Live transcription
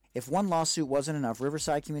If one lawsuit wasn't enough,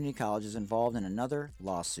 Riverside Community College is involved in another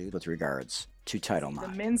lawsuit with regards to Title IX. The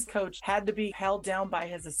men's coach had to be held down by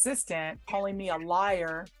his assistant, calling me a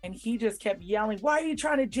liar. And he just kept yelling, "Why are you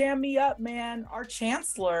trying to jam me up, man?" Our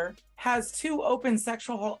chancellor has 2 open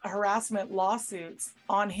sexual harassment lawsuits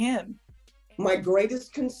on him. My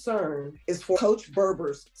greatest concern is for Coach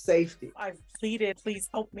Berber's safety. I've pleaded, please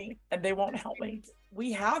help me, and they won't help me.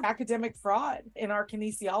 We have academic fraud in our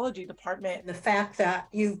kinesiology department. The fact that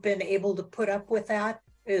you've been able to put up with that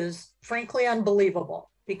is frankly unbelievable,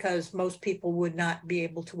 because most people would not be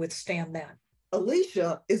able to withstand that.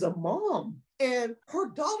 Alicia is a mom, and her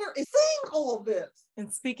daughter is seeing all of this.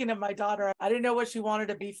 And speaking of my daughter, I didn't know what she wanted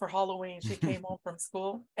to be for Halloween. She came home from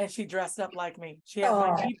school and she dressed up like me. She had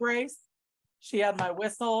my knee brace. She had my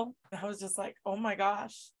whistle. I was just like, oh my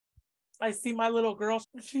gosh. I see my little girl.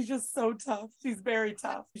 She's just so tough. She's very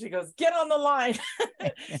tough. She goes, "Get on the line."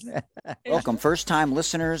 Welcome first-time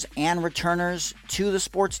listeners and returners to the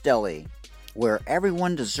Sports Deli, where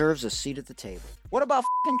everyone deserves a seat at the table. What about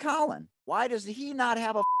fucking Colin? Why does he not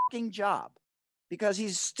have a fucking job? Because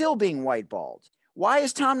he's still being whiteballed. Why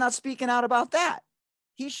is Tom not speaking out about that?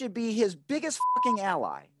 He should be his biggest fucking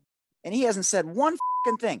ally. And he hasn't said one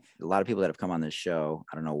fucking thing. A lot of people that have come on this show,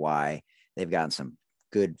 I don't know why, they've gotten some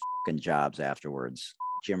good fucking jobs afterwards.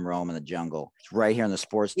 Jim Rome in the jungle. It's right here in the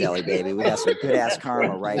Sports Deli, baby. We got some good ass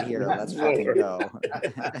karma right here. Let's fucking go.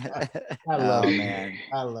 I love it. Man.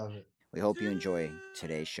 I love it. We hope you enjoy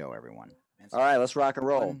today's show, everyone. All right, let's rock and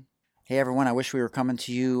roll. Hey, everyone. I wish we were coming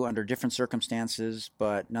to you under different circumstances,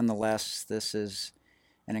 but nonetheless, this is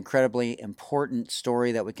an incredibly important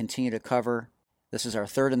story that we continue to cover. This is our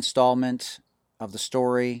 3rd installment of the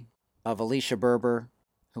story of Alicia Berber,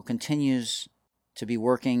 who continues to be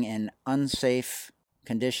working in unsafe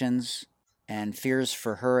conditions and fears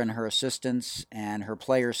for her and her assistants and her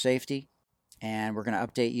players' safety. And we're going to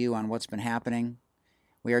update you on what's been happening.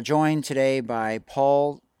 We are joined today by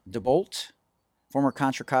Paul DeBolt, former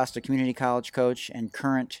Contra Costa Community College coach and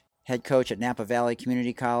current head coach at Napa Valley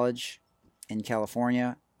Community College in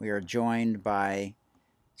California. We are joined by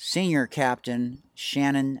senior captain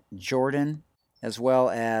Shanon Jordan, as well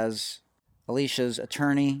as Alicia's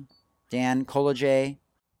attorney, Dan Kolodziej,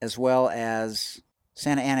 as well as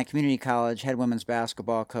Santa Ana Community College head women's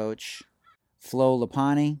basketball coach,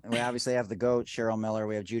 Luppani. We obviously have the GOAT, Cheryl Miller.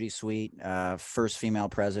 We have Judy Sweet, first female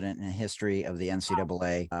president in the history of the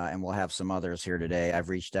NCAA, and we'll have some others here today. I've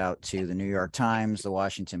reached out to the New York Times, the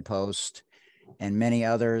Washington Post, and many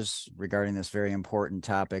others regarding this very important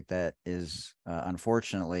topic that is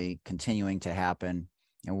unfortunately continuing to happen.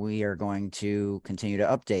 And we are going to continue to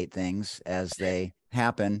update things as they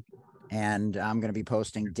happen. And I'm going to be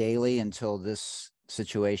posting daily until this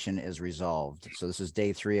situation is resolved. So this is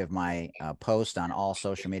day 3 of my post on all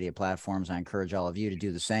social media platforms. I encourage all of you to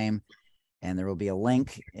do the same. And there will be a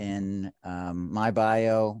link in my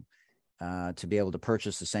bio to be able to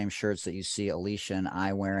purchase the same shirts that you see Alicia and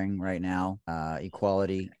I wearing right now,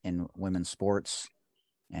 equality in women's sports.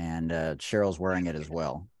 And Cheryl's wearing it as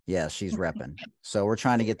well. Yeah, she's repping. So we're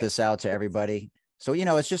trying to get this out to everybody. So,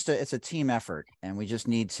 it's a team effort, and we just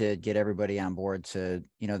need to get everybody on board to,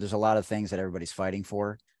 there's a lot of things that everybody's fighting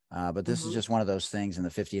for. But this is just one of those things in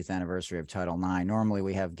the 50th anniversary of Title IX. Normally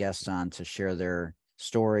we have guests on to share their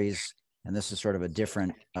stories. And this is sort of a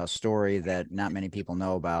different story that not many people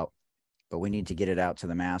know about. But we need to get it out to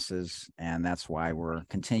the masses, and that's why we're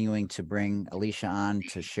continuing to bring Alicia on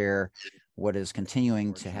to share what is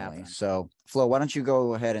continuing to happen. So, Flo, why don't you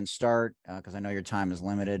go ahead and start, because I know your time is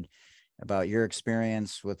limited, about your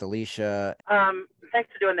experience with Alicia. Thanks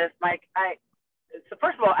for doing this, Mike. So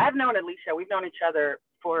first of all, I've known Alicia. We've known each other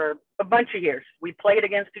for a bunch of years. We played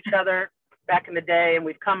against each other back in the day, and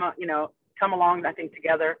we've come along, I think,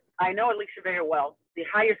 together. I know Alicia very well. The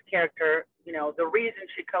highest character, the reason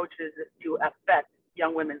she coaches is to affect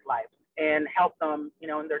young women's lives and help them,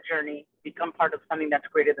 in their journey, become part of something that's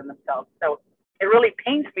greater than themselves. So it really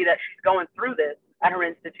pains me that she's going through this at her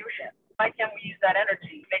institution. Why can't we use that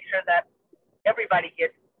energy, make sure that everybody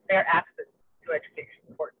gets fair access to education?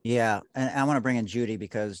 Yeah, and I want to bring in Judy,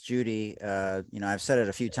 because Judy, I've said it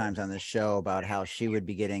a few times on this show about how she would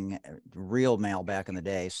be getting real mail back in the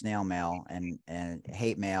day, snail mail and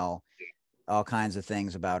hate mail, all kinds of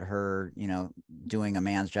things about her, doing a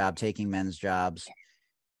man's job, taking men's jobs.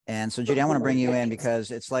 And so, Judy, I want to bring you in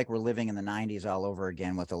because it's like we're living in the 90s all over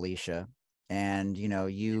again with Alicia. And,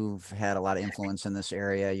 you've had a lot of influence in this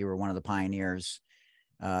area. You were one of the pioneers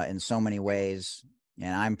in so many ways.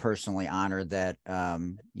 And I'm personally honored that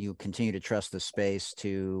you continue to trust the space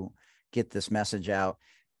to get this message out.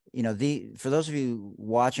 For those of you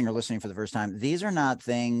watching or listening for the first time, these are not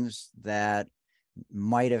things that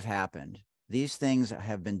might have happened. These things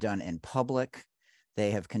have been done in public.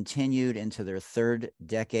 They have continued into their third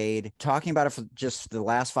decade. Talking about it for just the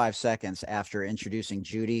last 5 seconds after introducing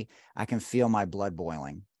Judy, I can feel my blood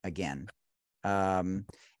boiling again. And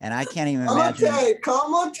I can't even imagine.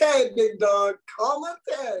 Commentate, big dog.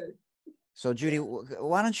 Commentate. So, Judy,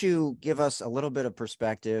 why don't you give us a little bit of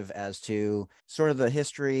perspective as to sort of the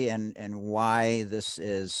history and why this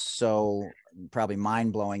is so probably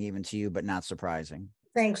mind-blowing even to you, but not surprising.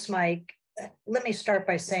 Thanks, Mike. Let me start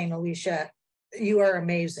by saying, Alicia, you are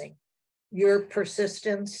amazing. Your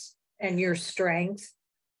persistence and your strength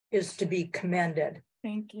is to be commended.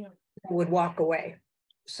 Thank you. I would walk away.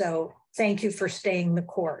 So thank you for staying the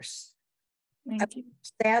course. Thank you.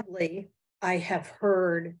 Sadly, I have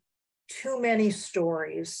heard too many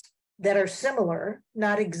stories that are similar,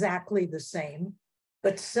 not exactly the same,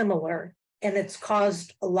 but similar. And it's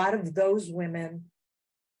caused a lot of those women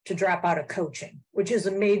to drop out of coaching, which is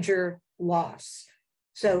a major loss.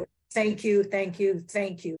 So thank you, thank you,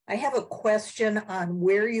 thank you. I have a question on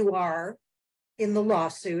where you are in the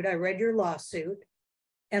lawsuit. I read your lawsuit.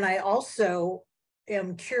 And I also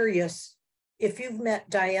am curious if you've met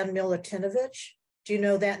Diane Milutinovich. Do you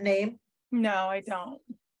know that name? No, I don't.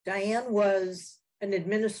 Diane was an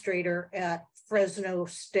administrator at Fresno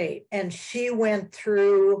State, and she went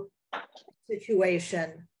through a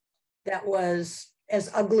situation that was as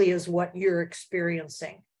ugly as what you're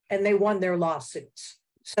experiencing, and they won their lawsuits.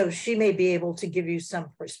 So she may be able to give you some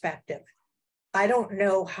perspective. I don't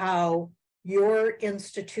know how your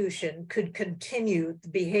institution could continue the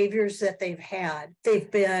behaviors that they've had. They've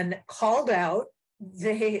been called out.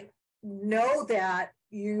 They know that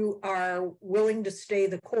you are willing to stay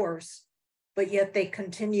the course, but yet they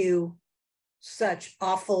continue such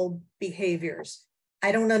awful behaviors.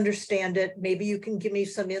 I don't understand it. Maybe you can give me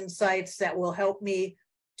some insights that will help me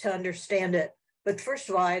to understand it. But first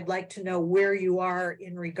of all, I'd like to know where you are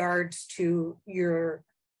in regards to your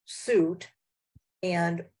suit,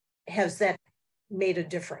 and has that made a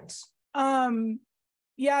difference?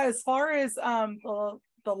 Yeah, as far as the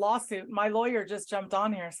lawsuit, my lawyer just jumped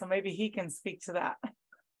on here, so maybe he can speak to that.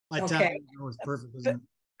 My timing was perfect, wasn't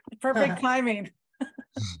it? Perfect timing.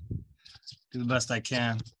 Do the best I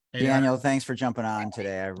can. Hey, Daniel, thanks for jumping on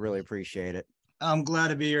today. I really appreciate it. I'm glad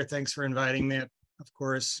to be here. Thanks for inviting me. Of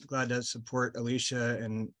course, glad to support Alicia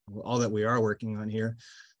and all that we are working on here.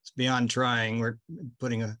 It's beyond trying. We're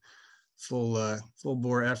putting a full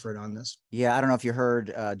bore effort on this. Yeah, I don't know if you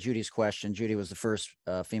heard Judy's question. Judy was the first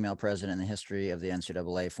female president in the history of the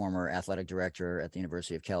NCAA, former athletic director at the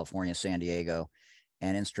University of California, San Diego,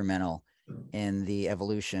 and instrumental in the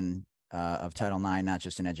evolution of Title IX, not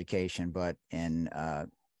just in education, but in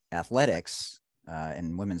athletics,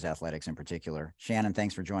 and women's athletics in particular. Shanon,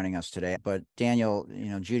 thanks for joining us today. But Daniel,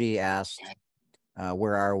 Judy asked,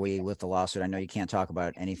 where are we with the lawsuit? I know you can't talk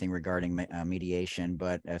about anything regarding mediation,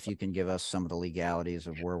 but if you can give us some of the legalities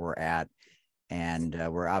of where we're at. And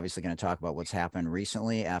we're obviously going to talk about what's happened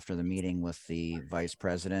recently after the meeting with the vice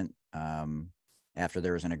president, after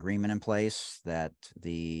there was an agreement in place that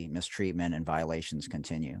the mistreatment and violations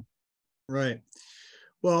continue. Right.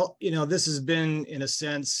 Well, this has been, in a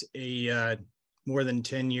sense, a more than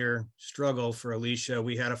 10-year struggle for Alicia.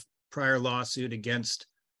 We had a prior lawsuit against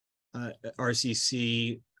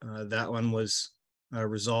RCC. That one was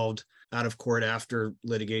resolved out of court after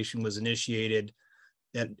litigation was initiated.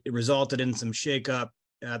 That it resulted in some shakeup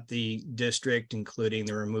at the district, including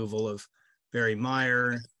the removal of Barry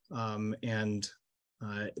Meyer. And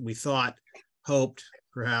we hoped,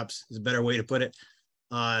 perhaps is a better way to put it,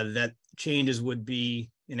 that changes would be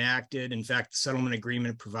enacted. In fact, the settlement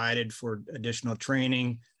agreement provided for additional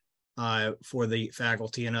training for the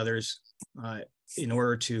faculty and others in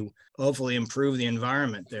order to hopefully improve the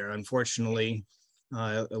environment there. Unfortunately,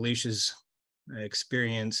 Alicia's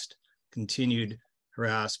experienced continued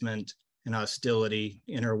harassment and hostility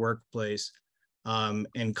in her workplace,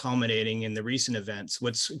 and culminating in the recent events.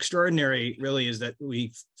 What's extraordinary really is that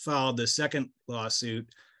we filed the second lawsuit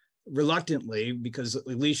reluctantly because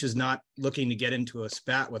Alicia's not looking to get into a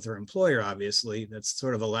spat with her employer, obviously. That's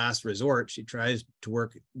sort of a last resort. She tries to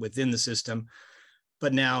work within the system,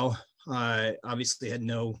 but now obviously had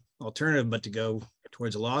no alternative but to go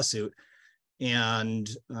towards a lawsuit. And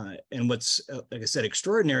what's, like I said,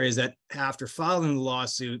 extraordinary is that after filing the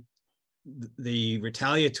lawsuit, the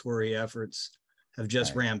retaliatory efforts have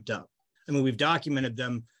just ramped up. I mean, we've documented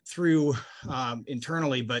them through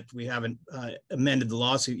internally, but we haven't amended the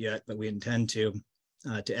lawsuit yet, but we intend to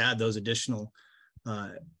add those additional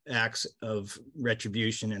acts of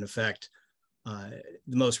retribution in effect. The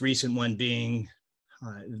most recent one being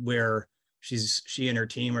where she and her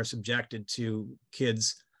team are subjected to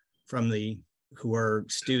kids who are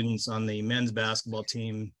students on the men's basketball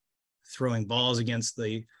team throwing balls against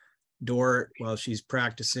the door while she's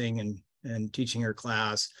practicing and teaching her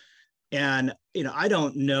class. And, I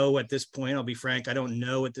don't know at this point, I'll be frank, I don't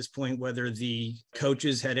know at this point whether the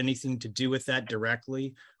coaches had anything to do with that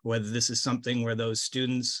directly, whether this is something where those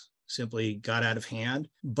students simply got out of hand.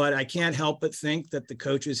 But I can't help but think that the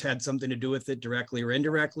coaches had something to do with it directly or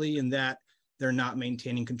indirectly, in that they're not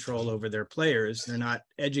maintaining control over their players. They're not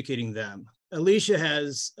educating them. Alicia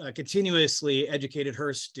has continuously educated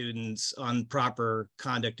her students on proper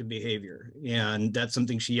conduct and behavior. And that's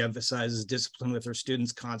something she emphasizes: discipline with her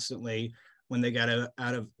students constantly. When they got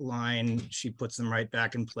out of line, she puts them right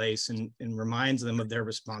back in place and reminds them of their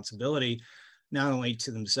responsibility, not only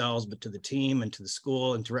to themselves, but to the team and to the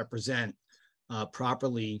school, and to represent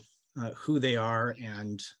properly who they are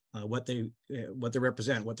and what they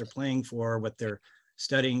represent, what they're playing for, what they're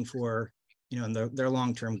studying for, and their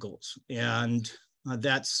long-term goals. And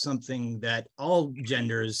that's something that all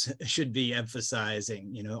genders should be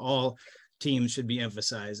emphasizing, all teams should be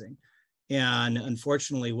emphasizing. And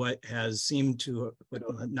unfortunately, what has has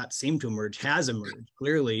emerged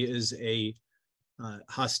clearly, is a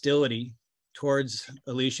hostility towards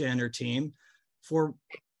Alicia and her team for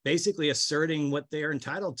basically asserting what they are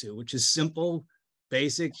entitled to, which is simple,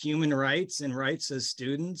 basic human rights and rights as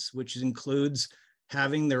students, which includes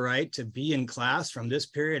having the right to be in class from this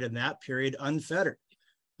period and that period unfettered.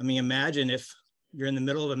 I mean, imagine if you're in the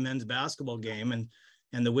middle of a men's basketball game and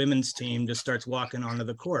the women's team just starts walking onto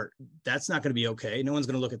the court. That's not going to be okay. No one's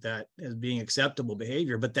going to look at that as being acceptable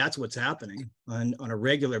behavior, but that's what's happening on a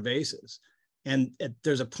regular basis. And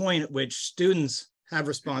there's a point at which students have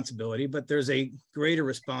responsibility, but there's a greater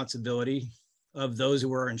responsibility of those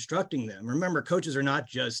who are instructing them. Remember, coaches are not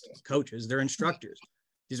just coaches, they're instructors.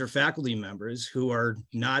 These are faculty members who are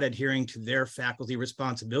not adhering to their faculty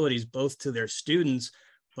responsibilities, both to their students,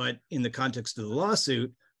 but in the context of the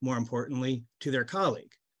lawsuit, more importantly, to their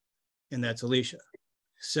colleague, and that's Alicia.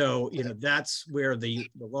 So, that's where the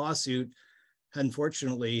lawsuit,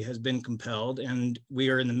 unfortunately, has been compelled, and we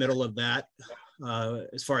are in the middle of that.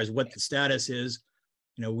 As far as what the status is,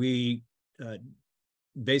 we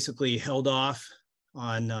basically held off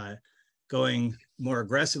on going more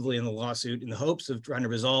aggressively in the lawsuit in the hopes of trying to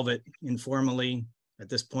resolve it informally. At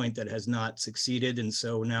this point, that has not succeeded, and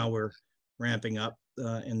so now we're ramping up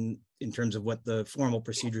in terms of what the formal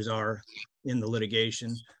procedures are in the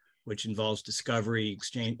litigation, which involves discovery,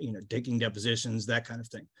 exchange, taking depositions, that kind of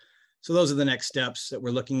thing. So those are the next steps that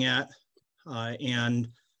we're looking at. And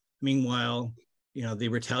meanwhile, the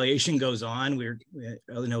retaliation goes on.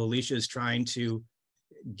 Alicia is trying to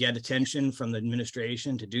get attention from the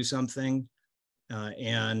administration to do something.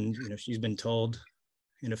 And she's been told,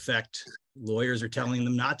 in effect, lawyers are telling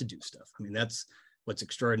them not to do stuff. I mean, that's what's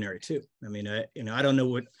extraordinary too. I mean, I don't know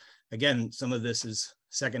what, again, some of this is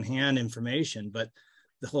secondhand information, but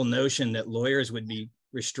the whole notion that lawyers would be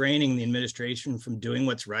restraining the administration from doing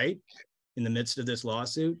what's right in the midst of this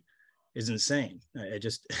lawsuit is insane.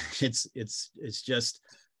 It's just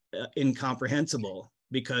incomprehensible,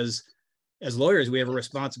 because as lawyers, we have a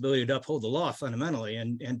responsibility to uphold the law fundamentally,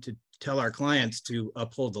 and to tell our clients to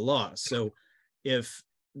uphold the law. So if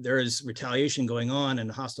there is retaliation going on in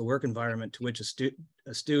a hostile work environment to which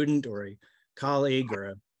a student or a colleague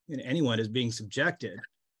or anyone is being subjected,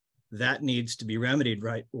 that needs to be remedied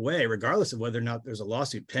right away, regardless of whether or not there's a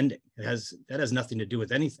lawsuit pending. That has nothing to do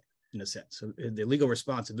with anything, in a sense. So the legal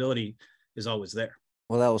responsibility is always there.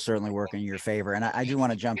 Well, that will certainly work in your favor. And I do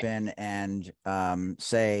want to jump in and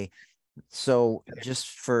say, so just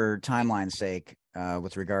for timeline's sake,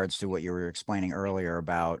 with regards to what you were explaining earlier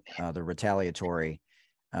about the retaliatory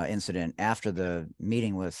incident, after the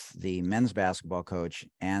meeting with the men's basketball coach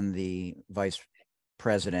and the vice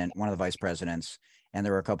president, one of the vice presidents, and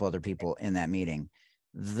there were a couple other people in that meeting,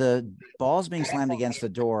 the balls being slammed against the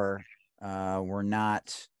door were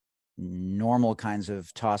not normal kinds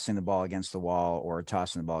of tossing the ball against the wall or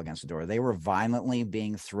tossing the ball against the door. They were violently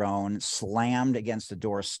being thrown, slammed against the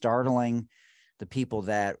door, startling the people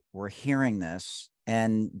that were hearing this.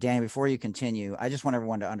 And Danny, before you continue, I just want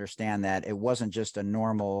everyone to understand that it wasn't just a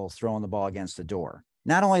normal throwing the ball against the door.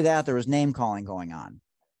 Not only that, there was name calling going on.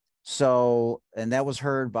 So, and that was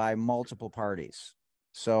heard by multiple parties.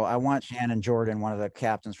 So I want Shanon Jordan, one of the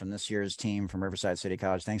captains from this year's team from Riverside City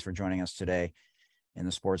College. Thanks for joining us today in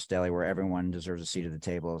the Sports Daily, where everyone deserves a seat at the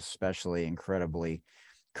table, especially incredibly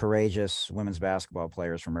courageous women's basketball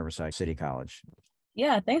players from Riverside City College.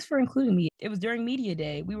 Yeah, thanks for including me. It was during media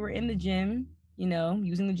day. We were in the gym,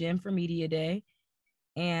 using the gym for media day.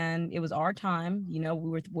 and it was our time. You know, we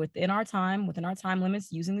were within our time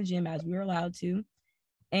limits, using the gym as we were allowed to.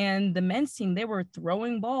 And the men's team, they were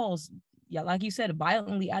throwing balls, yeah, like you said,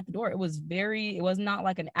 violently at the door. It was not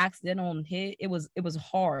like an accidental hit. It was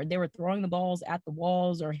hard. They were throwing the balls at the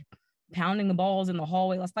walls or pounding the balls in the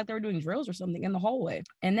hallway. It's like they were doing drills or something in the hallway.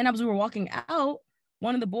 And then as we were walking out,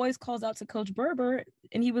 one of the boys calls out to Coach Berber,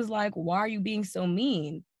 and he was like, "Why are you being so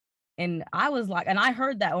mean?" And I was like, and I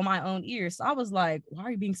heard that on my own ears. So I was like, "Why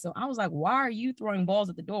are you being so?" I was like, "Why are you throwing balls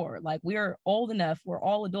at the door? Like, we're old enough, we're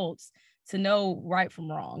all adults to know right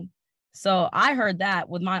from wrong." So I heard that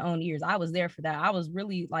with my own ears. I was there for that. I was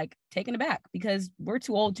really like taken aback because we're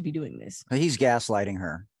too old to be doing this. He's gaslighting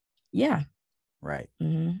her. Yeah. Right.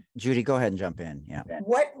 Mm-hmm. Judy, go ahead and jump in. Yeah.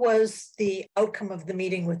 What was the outcome of the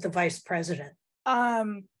meeting with the vice president?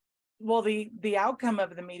 Well, the outcome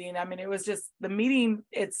of the meeting, I mean, it was just, the meeting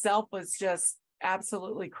itself was just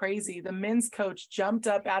absolutely crazy. The men's coach jumped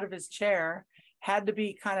up out of his chair, had to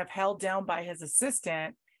be kind of held down by his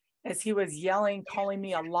assistant as he was yelling, calling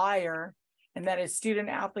me a liar, and that his student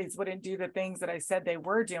athletes wouldn't do the things that I said they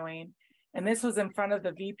were doing. And this was in front of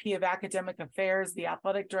the VP of Academic Affairs, the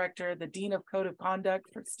athletic director, the dean of code of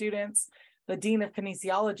conduct for students, the dean of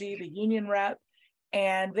kinesiology, the union rep.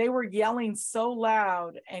 And they were yelling so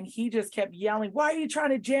loud, and he just kept yelling, "Why are you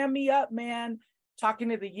trying to jam me up, man?" Talking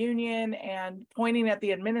to the union and pointing at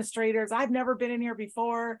the administrators. "I've never been in here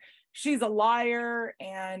before. She's a liar."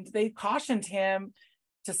 And they cautioned him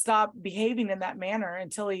to stop behaving in that manner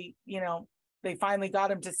until he, they finally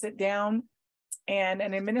got him to sit down. And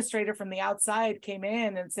an administrator from the outside came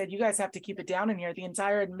in and said, "You guys have to keep it down in here. The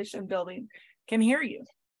entire admission building can hear you."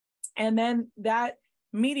 And then that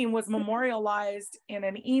meeting was memorialized in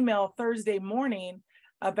an email Thursday morning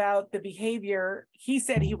about the behavior. He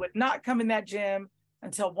said he would not come in that gym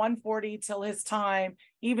until 1:40, till his time,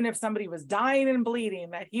 even if somebody was dying and bleeding,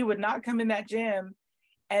 that he would not come in that gym.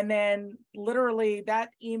 And then literally that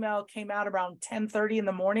email came out around 10:30 in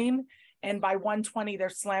the morning. And by 1:20, they're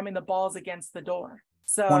slamming the balls against the door.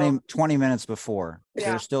 So 20 minutes before. Yeah.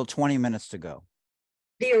 There's still 20 minutes to go.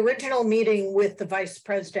 The original meeting with the vice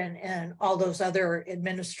president and all those other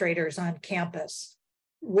administrators on campus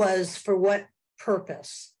was for what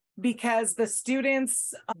purpose? Because the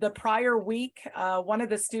students, the prior week, one of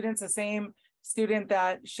the students, the same student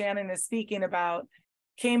that Shanon is speaking about,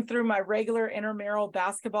 came through my regular intramural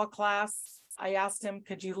basketball class. I asked him,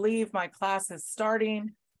 "Could you leave? My class is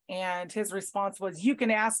starting." And his response was, "You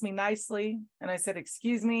can ask me nicely." And I said,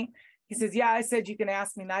 "Excuse me?" He says, "Yeah, I said you can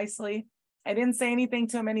ask me nicely." I didn't say anything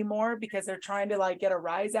to him anymore because they're trying to like get a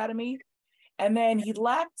rise out of me. And then he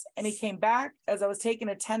left and he came back as I was taking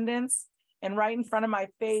attendance, and right in front of my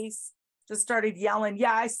face just started yelling,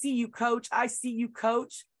 "Yeah, I see you, coach. I see you,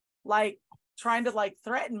 coach." Like trying to like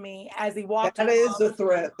threaten me as he walked. That is a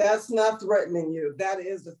threat. That's not threatening you. That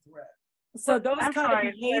is a threat. So those kind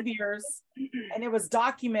of behaviors, and it was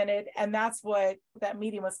documented, and that's what that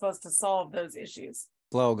meeting was supposed to solve, those issues.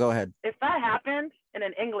 Flo, go ahead. If that happened in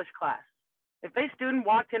an English class, if a student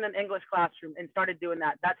walked in an English classroom and started doing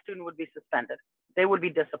that, that student would be suspended. They would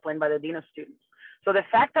be disciplined by the dean of students. So the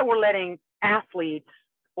fact that we're letting athletes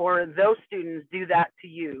or those students do that to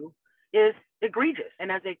you is egregious.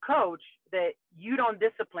 And as a coach, that you don't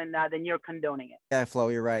discipline that, then you're condoning it. Yeah, Flo,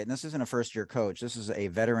 you're right. And this isn't a first-year coach. This is a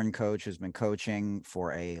veteran coach who's been coaching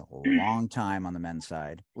for a long time on the men's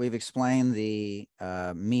side. We've explained the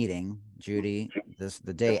meeting, Judy.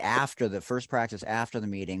 The day after the first practice after the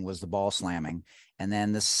meeting was the ball slamming. And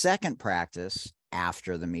then the second practice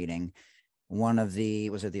after the meeting, was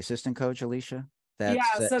it the assistant coach, Alicia?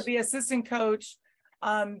 So the assistant coach,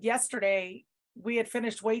 yesterday, we had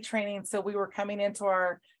finished weight training, so we were coming into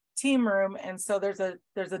our team room, and so there's a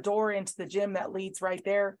door into the gym that leads right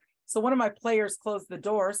there. So one of my players closed the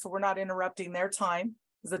door, so we're not interrupting their time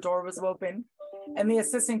because the door was open, and the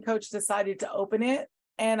assistant coach decided to open it.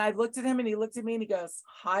 And I looked at him and he looked at me and he goes,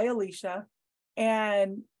 "Hi, Alicia."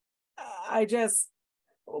 And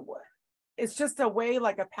it's just a way,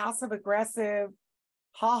 like a passive aggressive,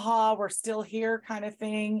 haha, we're still here kind of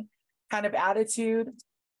thing, kind of attitude.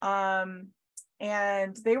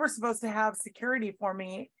 And they were supposed to have security for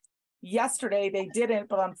me yesterday. They didn't,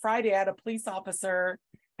 but on Friday I had a police officer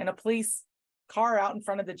and a police car out in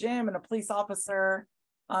front of the gym, and a police officer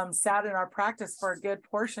sat in our practice for a good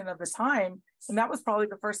portion of the time. And that was probably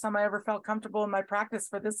the first time I ever felt comfortable in my practice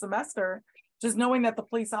for this semester, just knowing that the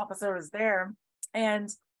police officer was there. And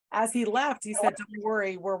as he left, he said, "Don't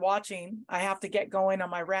worry, we're watching. I have to get going on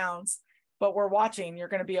my rounds, but we're watching. You're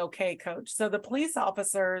going to be okay, coach." So the police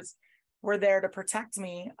officers were there to protect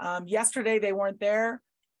me. Yesterday, they weren't there.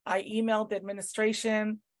 I emailed the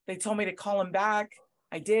administration. They told me to call him back.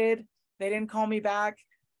 I did. They didn't call me back.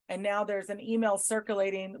 And now there's an email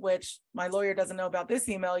circulating, which my lawyer doesn't know about this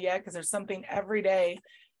email yet, because there's something every day.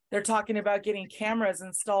 They're talking about getting cameras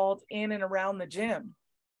installed in and around the gym.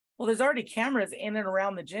 Well, there's already cameras in and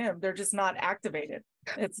around the gym. They're just not activated.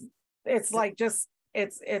 It's like just,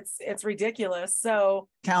 it's ridiculous. So,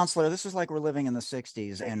 counselor, this is like we're living in the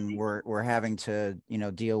 60s and we're having to,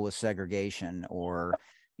 deal with segregation or,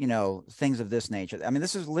 things of this nature. I mean,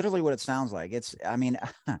 this is literally what it sounds like.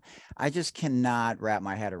 I just cannot wrap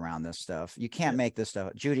my head around this stuff. You can't make this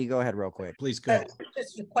stuff. Judy, go ahead real quick. Please go ahead.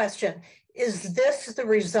 Just a question. Is this the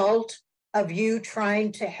result of you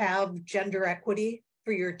trying to have gender equity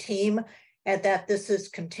for your team and that this is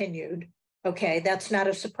continued? Okay, that's not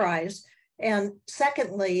a surprise. And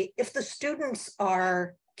secondly, if the students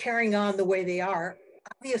are carrying on the way they are,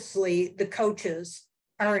 obviously the coaches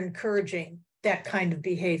are encouraging that kind of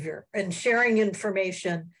behavior and sharing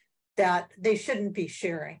information that they shouldn't be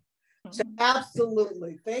sharing. So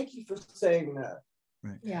absolutely. Thank you for saying that.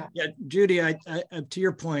 Right. Yeah. Yeah, Judy, I to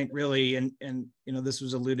your point, really, and this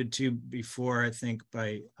was alluded to before, I think,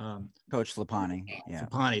 by Coach Luppani. Yeah.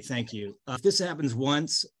 Luppani, thank you. If this happens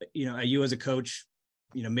once, you as a coach,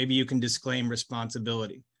 maybe you can disclaim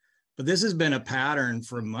responsibility. But this has been a pattern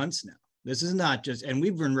for months now. This is not just, and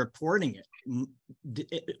we've been reporting it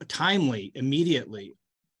timely, immediately,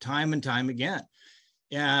 time and time again.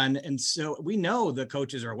 And so we know the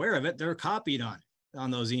coaches are aware of it. They're copied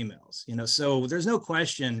on those emails, so there's no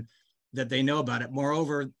question that they know about it.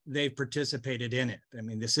 Moreover, they've participated in it. I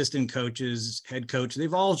mean, the assistant coaches, head coach,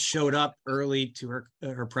 they've all showed up early to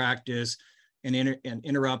her practice and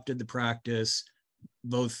interrupted the practice,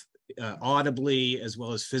 both audibly as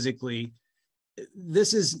well as physically.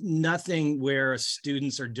 This is nothing where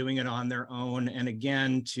students are doing it on their own. And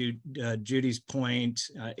again, to Judy's point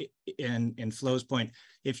and Flo's point,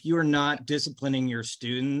 if you're not disciplining your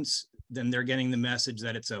students, then they're getting the message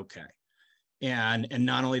that it's okay. And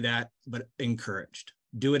not only that, but encouraged.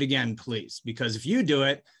 Do it again, please. Because if you do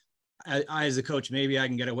it, I as a coach, maybe I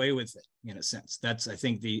can get away with it in a sense. That's, I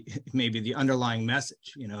think, maybe the underlying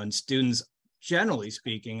message, and students, generally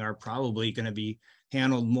speaking, are probably going to be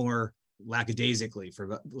handled more lackadaisically,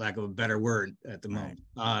 for lack of a better word at the moment,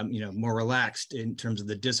 more relaxed in terms of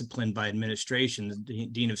the discipline by administration. The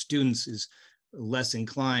dean of students is less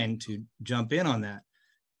inclined to jump in on that.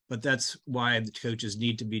 But that's why the coaches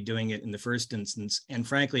need to be doing it in the first instance. And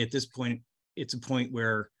frankly, at this point, it's a point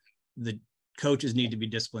where the coaches need to be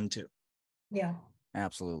disciplined too. Yeah,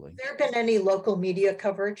 absolutely. Has there been any local media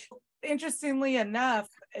coverage? Interestingly enough,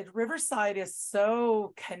 Riverside is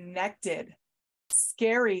so connected,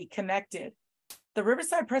 scary connected. The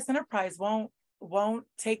Riverside Press Enterprise won't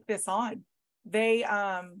take this on. They,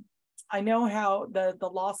 I know how the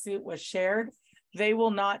lawsuit was shared. They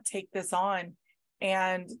will not take this on.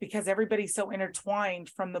 And because everybody's so intertwined,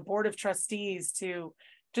 from the board of trustees to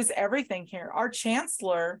just everything here. Our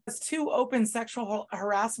chancellor has 2 open sexual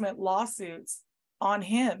harassment lawsuits on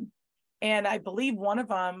him. And I believe one of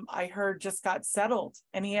them I heard just got settled.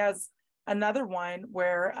 And he has another one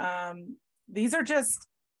where these are just,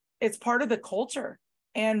 it's part of the culture.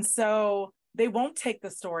 And so they won't take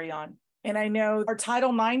the story on. And I know our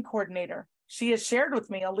Title IX coordinator, she has shared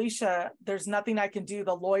with me, Alicia, there's nothing I can do.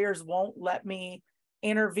 The lawyers won't let me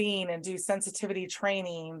intervene and do sensitivity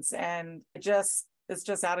trainings. And it's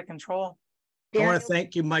just out of control. I want to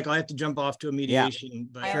thank you, Michael. I have to jump off to a mediation. Yeah.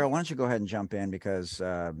 But Cheryl, why don't you go ahead and jump in, because,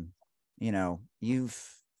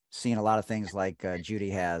 you've seen a lot of things like Judy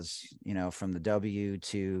has, from the W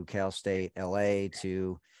to Cal State, LA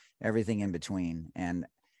to everything in between. And,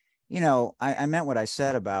 I meant what I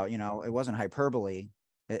said about, it wasn't hyperbole.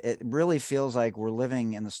 It really feels like we're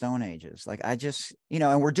living in the Stone Ages. Like I just,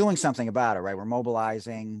 and we're doing something about it, right? We're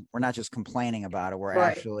mobilizing. We're not just complaining about it. We're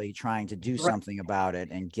actually trying to do something about it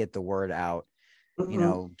and get the word out.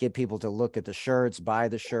 Get people to look at the shirts, buy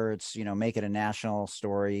the shirts, make it a national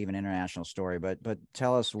story, even international story. But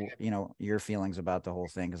tell us, your feelings about the whole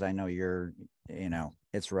thing, because I know you're,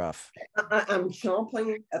 it's rough. I'm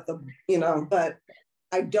chomping at the, but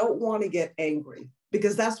I don't want to get angry,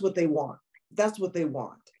 because that's what they want. That's what they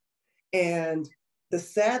want. And the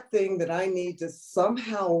sad thing that I need to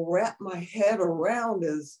somehow wrap my head around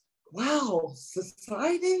is, wow,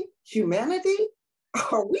 society, humanity,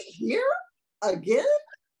 are we here again?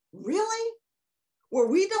 Really? Where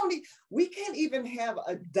we can't even have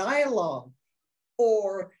a dialogue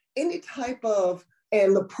or any type of,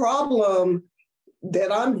 and the problem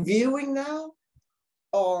that I'm viewing now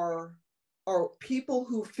are people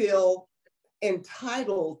who feel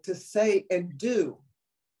entitled to say and do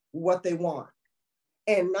what they want,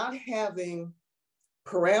 and not having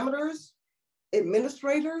parameters,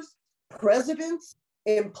 administrators, presidents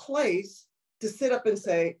in place to sit up and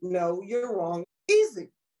say, no, you're wrong. Easy.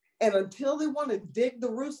 And until they want to dig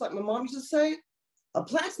the roots, like my mom used to say, a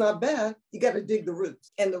plant's not bad. You got to dig the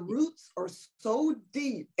roots. And the roots are so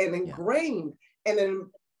deep and ingrained and in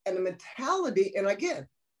a mentality. And again,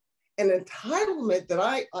 an entitlement that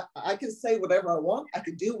I can say whatever I want. I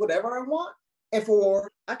can do whatever I want. And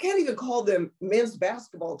I can't even call them men's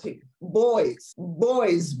basketball team, boys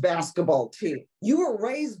basketball team. You were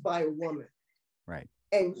raised by a woman. Right.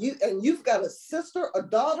 And you've got a sister, a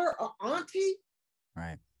daughter, an auntie.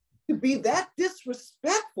 Right. To be that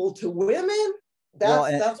disrespectful to women,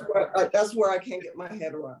 that's where I can't get my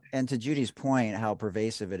head around. And to Judy's point, how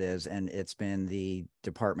pervasive it is, and it's been the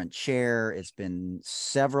department chair, it's been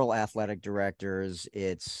several athletic directors,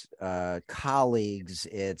 it's colleagues,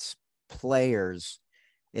 it's players,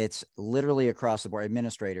 it's literally across the board,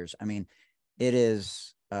 administrators. I mean, it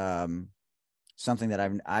is something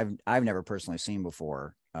that I've never personally seen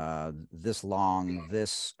before. This long,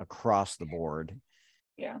 this across the board.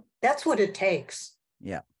 Yeah, that's what it takes.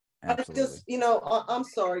 Yeah, absolutely. I just, I'm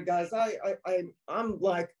sorry, guys. I'm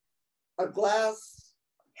like a glass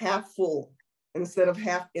half full instead of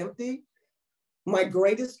half empty. My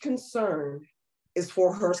greatest concern is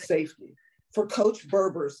for her safety, for Coach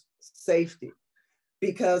Berber's safety,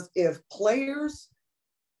 because if players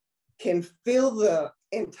can feel the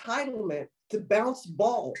entitlement to bounce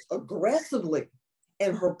balls aggressively,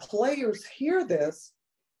 and her players hear this,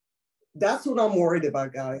 that's what I'm worried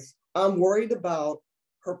about, guys. I'm worried about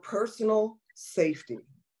her personal safety.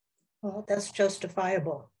 Well, that's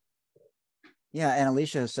justifiable. Yeah, and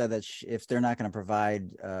Alicia said that if they're not going to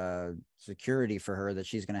provide security for her, that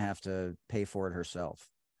she's going to have to pay for it herself,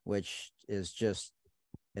 which is just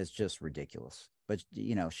ridiculous. But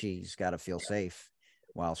she's got to feel safe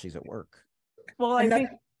while she's at work. Well, I think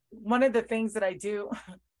one of the things that I do,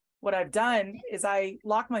 what I've done is I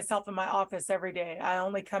lock myself in my office every day. I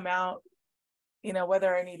only come out,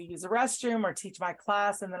 whether I need to use a restroom or teach my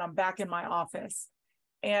class, and then I'm back in my office.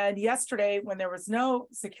 And yesterday, when there was no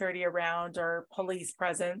security around or police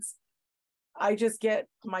presence, I just get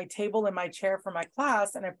my table and my chair for my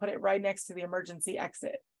class and I put it right next to the emergency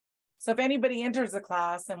exit. So if anybody enters the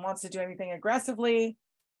class and wants to do anything aggressively,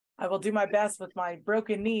 I will do my best with my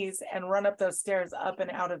broken knees and run up those stairs up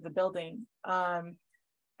and out of the building.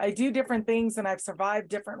 I do different things and I've survived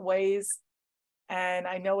different ways. And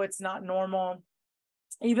I know it's not normal.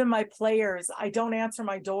 Even my players, I don't answer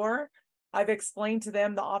my door. I've explained to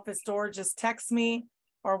them the office door, just text me,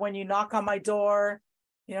 or when you knock on my door,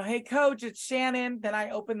 hey coach, it's Shanon. Then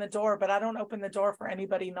I open the door, but I don't open the door for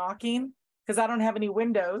anybody knocking because I don't have any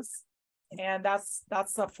windows. And that's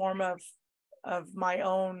a form of my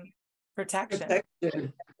own protection.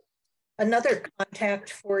 Another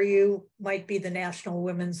contact for you might be the National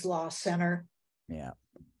Women's Law Center. Yeah.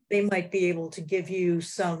 They might be able to give you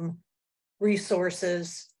some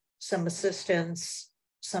resources, some assistance,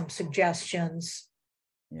 some suggestions.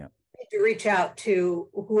 Yeah. To reach out to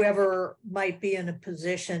whoever might be in a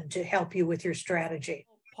position to help you with your strategy.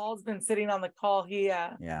 Paul's been sitting on the call.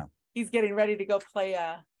 He's getting ready to go play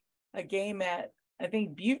a game at, I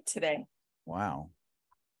think, Butte today. Wow.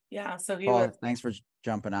 Yeah. So Paul, thanks for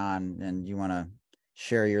jumping on, and you want to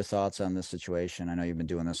share your thoughts on this situation. I know you've been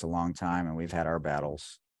doing this a long time and we've had our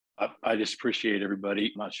battles. I just appreciate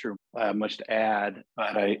everybody. I'm not sure I have much to add,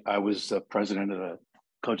 but I was president of the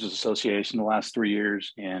Coaches Association the last 3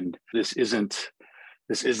 years, and this isn't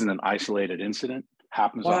an isolated incident.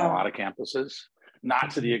 Happens on a lot of campuses,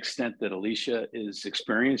 not to the extent that Alicia is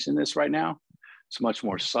experiencing this right now. It's much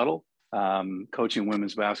more subtle. Coaching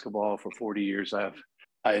women's basketball for 40 years,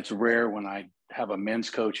 it's rare when I have a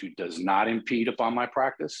men's coach who does not impede upon my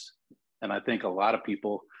practice. And I think a lot of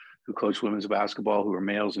people who coach women's basketball, who are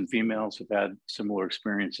males and females, have had similar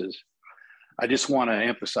experiences. I just want to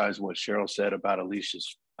emphasize what Cheryl said about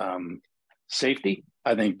Alicia's safety.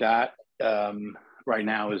 I think that right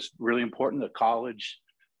now is really important. The college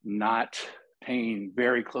not paying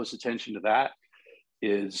very close attention to that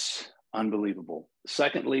is unbelievable.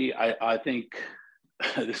 Secondly, I think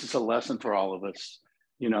this is a lesson for all of us.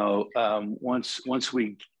 Once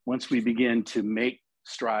we begin to make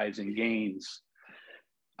strides and gains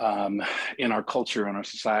in our culture and our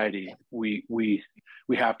society, we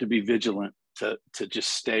have to be vigilant to just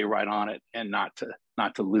stay right on it and not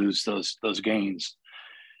to lose those gains.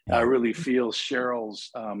 I really feel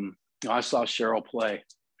Cheryl's. I saw Cheryl play.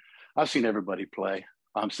 I've seen everybody play.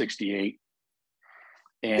 I'm 68,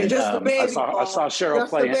 and I saw Cheryl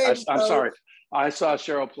play. I'm sorry. I saw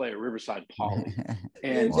Cheryl play at Riverside Poly.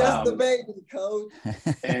 And just the baby, coach.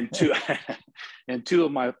 and two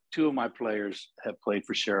of my players have played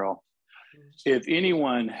for Cheryl. If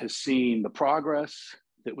anyone has seen the progress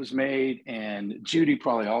that was made, and Judy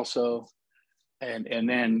probably also, and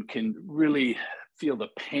then can really feel the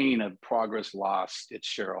pain of progress lost, it's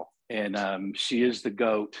Cheryl. And she is the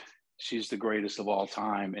GOAT. She's the greatest of all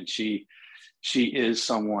time. And she is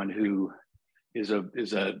someone who is a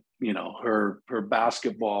her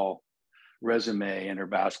basketball resume and her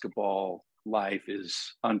basketball life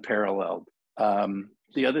is unparalleled.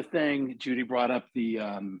 The other thing Judy brought up,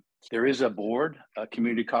 there is a board, a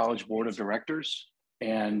community college board of directors,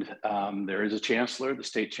 and there is a chancellor, the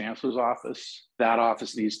state chancellor's office. That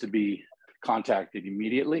office needs to be contacted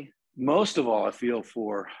immediately. Most of all, I feel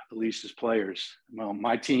for Alicia's players. Well,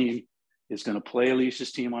 my team is going to play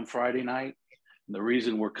Alicia's team on Friday night. And the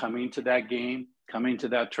reason we're coming to that game, coming to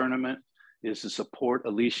that tournament, is to support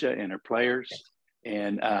Alicia and her players,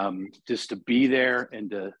 and just to be there and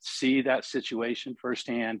to see that situation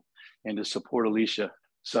firsthand and to support Alicia.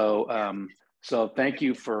 So thank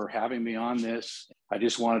you for having me on this. I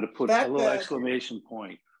just wanted to put a little exclamation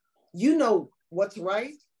point. You know what's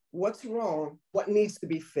right, what's wrong, what needs to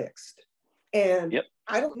be fixed. And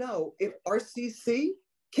I don't know if RCC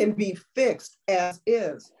can be fixed as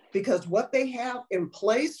is, because what they have in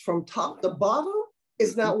place from top to bottom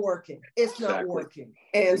is not working. It's not working.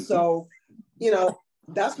 And so,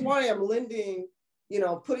 that's why I'm lending,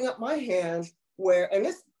 putting up my hands and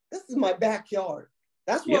this is my backyard.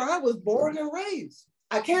 That's where I was born and raised.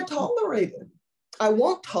 I can't tolerate it. I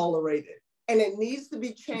won't tolerate it. And it needs to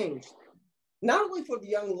be changed. Not only for the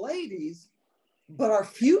young ladies, but our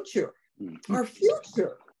future. Our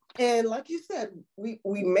future. And like you said, we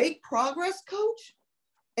make progress, Coach,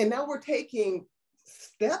 and now we're taking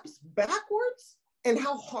steps backwards, and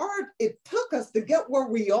how hard it took us to get where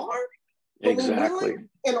we are. Exactly.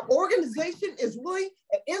 An organization is willing,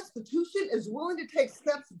 an institution is willing to take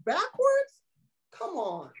steps backwards. Come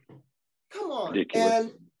on. Ridiculous.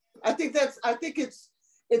 And I think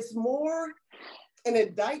it's more an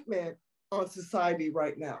indictment on society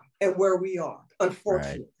right now and where we are,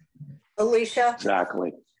 unfortunately. Right. Alicia.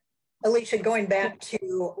 Exactly. Alicia, going back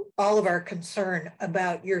to all of our concern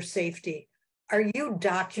about your safety, are you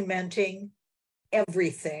documenting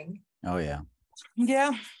everything? Oh, yeah.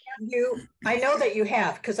 Yeah. I know that you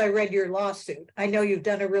have, because I read your lawsuit. I know you've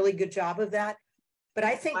done a really good job of that, but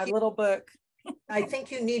I think my little book. I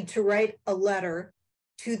think you need to write a letter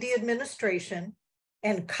to the administration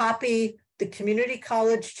and copy the community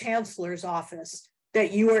college chancellor's office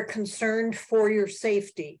that you are concerned for your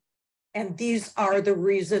safety. And these are the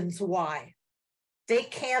reasons why. They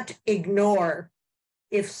can't ignore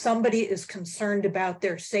if somebody is concerned about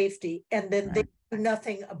their safety and then they do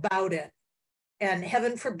nothing about it. And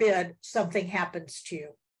heaven forbid something happens to you.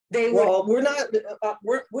 We're not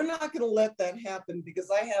going to let that happen, because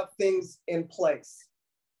I have things in place.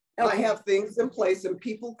 Okay. I have things in place and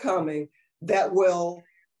people coming that will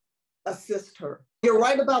assist her. You're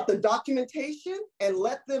right about the documentation, and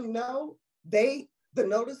let them know the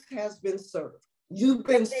notice has been served. You've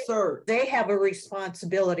been served. They have a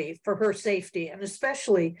responsibility for her safety, and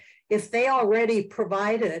especially if they already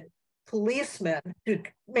provided policemen to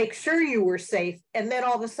make sure you were safe, and then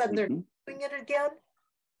all of a sudden they're doing it again.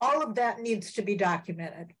 All of that needs to be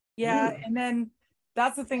documented. Yeah, and then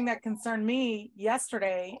that's the thing that concerned me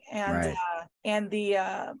yesterday, and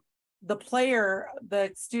the player,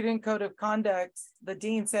 the student code of conduct, the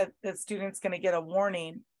dean said the student's going to get a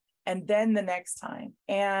warning, and then the next time,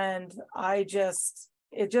 and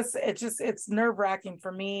it's nerve-wracking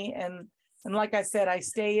for me, and like I said, I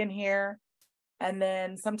stay in here, and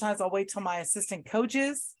then sometimes I'll wait till my assistant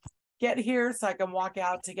coaches get here so I can walk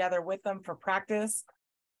out together with them for practice.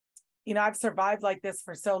 I've survived like this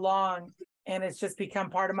for so long, and it's just become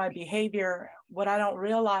part of my behavior. What I don't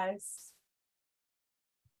realize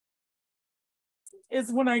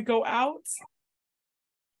is when I go out,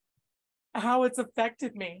 how it's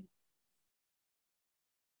affected me,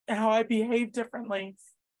 how I behave differently.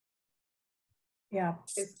 Yeah.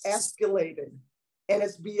 It's escalated, and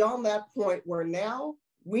it's beyond that point where now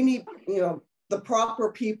we need, the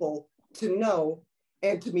proper people to know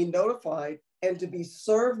and to be notified and to be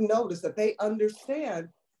served notice that they understand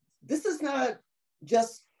this is not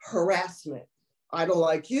just harassment. I don't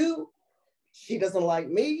like you. She doesn't like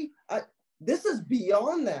me. This is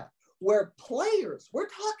beyond that, where players, we're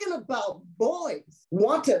talking about boys,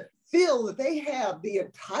 want to feel that they have the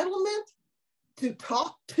entitlement to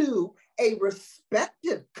talk to a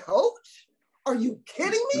respected coach. Are you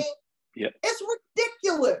kidding me? Yep. It's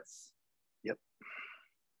ridiculous. Yep.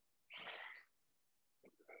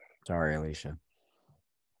 Sorry, Alicia.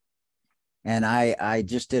 And I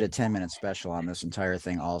just did a 10-minute special on this entire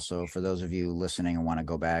thing also. For those of you listening and want to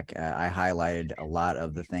go back, I highlighted a lot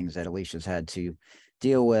of the things that Alicia's had to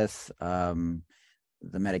deal with,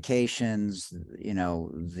 the medications, you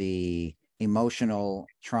know, the emotional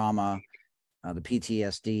trauma, the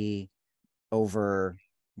PTSD over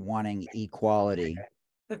wanting equality.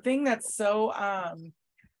 The thing that's so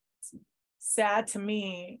sad to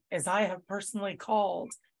me is I have personally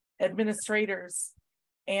called administrators,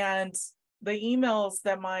 and the emails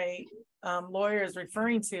that my lawyer is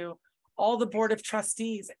referring to, all the board of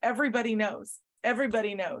trustees, everybody knows.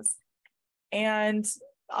 And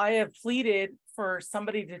I have pleaded for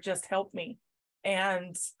somebody to just help me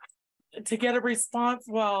and to get a response.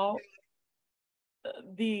 Well,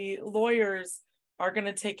 the lawyers are going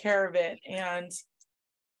to take care of it and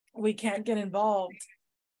we can't get involved.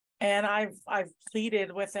 And I've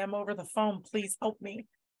pleaded with them over the phone, please help me.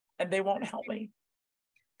 And they won't help me.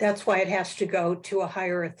 That's why it has to go to a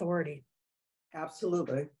higher authority.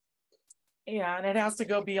 Absolutely. Yeah, and it has to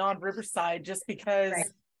go beyond Riverside, just because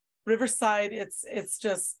Riverside,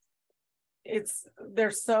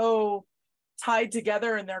 they're so tied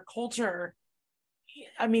together in their culture.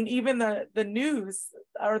 I mean, even the news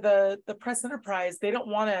or the press enterprise, they don't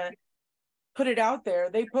want to put it out there.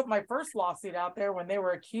 They put my first lawsuit out there when they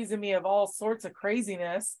were accusing me of all sorts of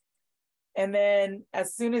craziness. And then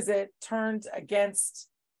as soon as it turned against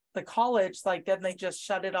the college, like then they just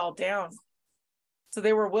shut it all down. So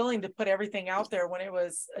they were willing to put everything out there when it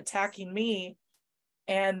was attacking me.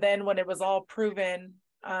 And then when it was all proven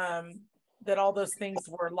that all those things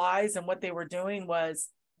were lies and what they were doing was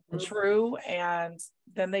true, and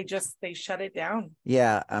then they shut it down.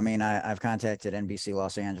 Yeah, I mean, I've contacted NBC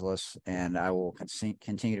Los Angeles, and I will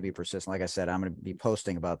continue to be persistent. Like I said, I'm going to be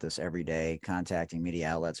posting about this every day, contacting media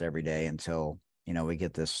outlets every day until, you know, we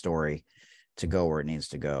get this story to go where it needs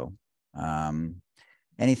to go.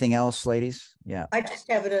 Anything else, ladies? Yeah. I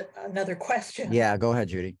just have another question. Yeah, go ahead,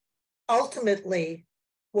 Judy. Ultimately,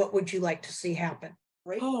 what would you like to see happen?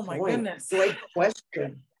 Oh my goodness. Great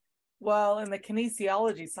question. Well, in the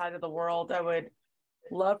kinesiology side of the world, I would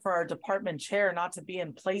love for our department chair not to be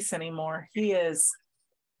in place anymore. He has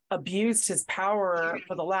abused his power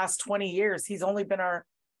for the last 20 years. He's been our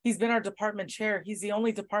department chair. He's the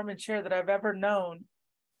only department chair that I've ever known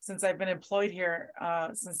since I've been employed here,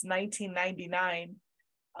 since 1999.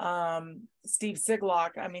 Steve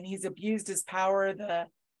Siglock, I mean, he's abused his power.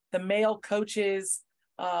 The male coaches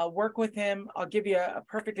work with him. I'll give you a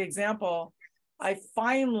perfect example. I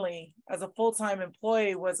finally, as a full-time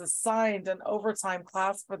employee, was assigned an overtime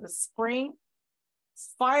class for the spring.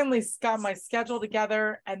 Finally got my schedule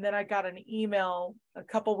together, and then I got an email a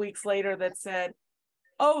couple weeks later that said,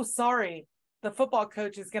 oh, sorry, the football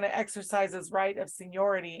coach is going to exercise his right of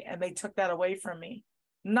seniority, and they took that away from me.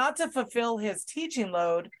 Not to fulfill his teaching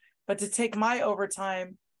load, but to take my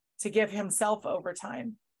overtime to give himself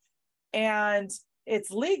overtime. And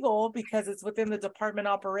it's legal because it's within the department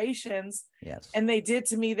operations. Yes. And they did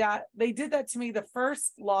that to me the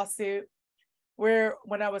first lawsuit, where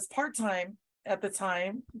when I was part-time at the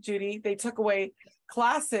time, Judy, they took away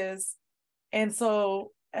classes. And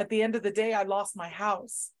so at the end of the day, I lost my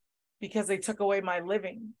house because they took away my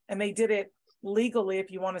living. And they did it legally,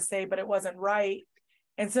 if you want to say, but it wasn't right.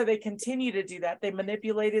 And so they continue to do that. They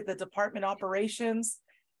manipulated the department operations,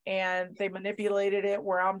 and they manipulated it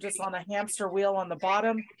where I'm just on a hamster wheel on the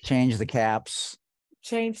bottom. Change the caps.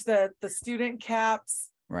 Change the student caps.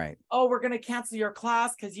 Right. Oh, we're going to cancel your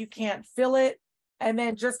class because you can't fill it. And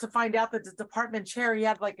then just to find out that the department chair, he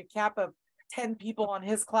had like a cap of 10 people on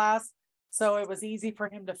his class. So it was easy for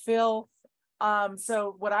him to fill.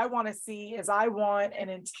 So what I want to see is I want an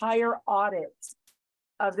entire audit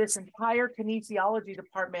of this entire kinesiology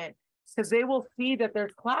department, because they will see that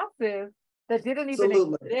there's classes that didn't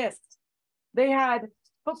even exist. They had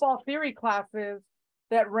football theory classes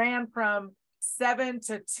that ran from 7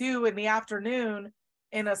 to 2 in the afternoon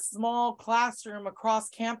in a small classroom across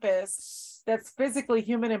campus that's physically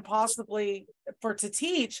human impossibly to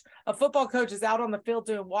teach. A football coach is out on the field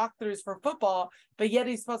doing walkthroughs for football, but yet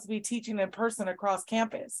he's supposed to be teaching in person across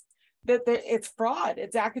campus. It's fraud.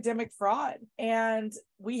 It's academic fraud. And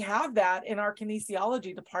we have that in our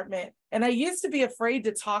kinesiology department. And I used to be afraid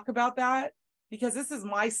to talk about that because this is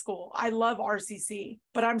my school. I love RCC,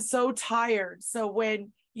 but I'm so tired. So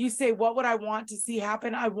when you say, what would I want to see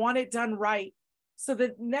happen? I want it done right. So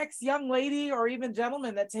the next young lady or even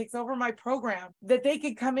gentleman that takes over my program, that they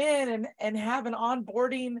could come in and have an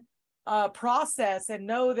onboarding process and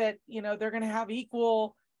know that, you know, they're going to have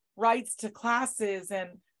equal rights to classes and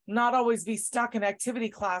not always be stuck in activity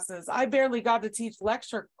classes. I barely got to teach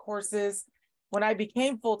lecture courses when I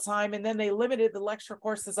became full-time, and then they limited the lecture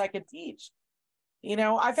courses I could teach. You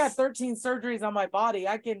know, I've had 13 surgeries on my body.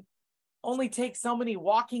 I can only take so many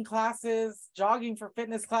walking classes, jogging for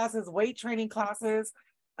fitness classes, weight training classes.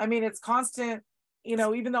 I mean, it's constant, you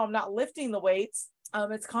know, even though I'm not lifting the weights,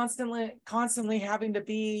 it's constantly having to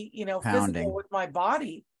be, you know, Pounding. physical with my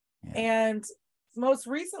body. Yeah. And most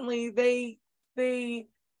recently,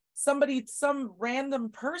 some random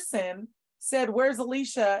person said, "Where's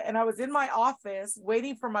Alicia?" And I was in my office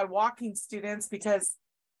waiting for my walking students, because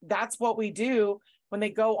that's what we do when they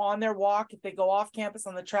go on their walk. If they go off campus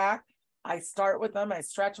on the track, I start with them, I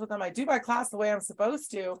stretch with them, I do my class the way I'm supposed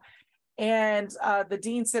to. And the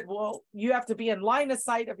dean said, "Well, you have to be in line of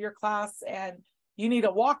sight of your class, and you need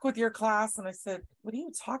to walk with your class." And I said, "What are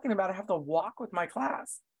you talking about? I have to walk with my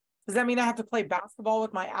class? Does that mean I have to play basketball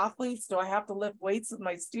with my athletes? Do I have to lift weights with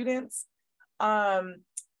my students?"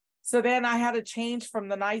 So then I had to change from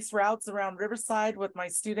the nice routes around Riverside with my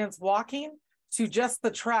students walking to just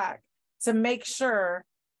the track, to make sure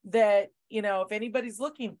that, you know, if anybody's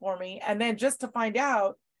looking for me. And then just to find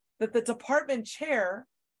out that the department chair,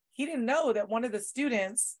 he didn't know that one of the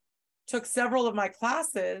students took several of my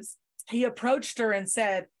classes. He approached her and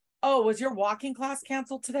said, "Oh, was your walking class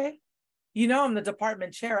canceled today? You know, I'm the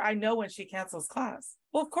department chair. I know when she cancels class."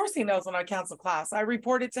 Well, of course he knows when I cancel class. I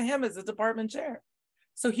report it to him as the department chair.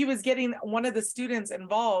 So he was getting one of the students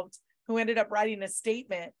involved, who ended up writing a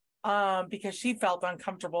statement because she felt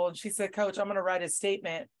uncomfortable. And she said, "Coach, I'm going to write a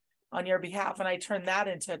statement on your behalf." And I turned that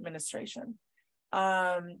into administration.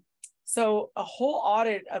 So a whole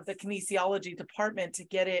audit of the kinesiology department to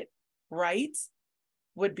get it right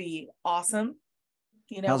would be awesome.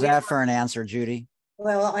 You know, how's that for an answer, Judy?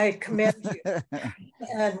 Well, I commend you.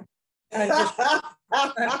 And I'm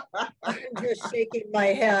just shaking my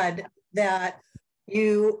head that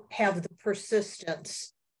you have the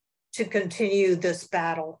persistence to continue this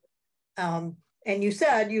battle. And you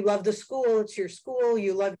said you love the school. It's your school.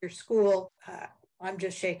 You love your school. I'm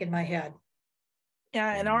just shaking my head.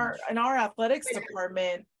 Yeah, in our athletics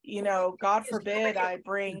department, you know, God forbid I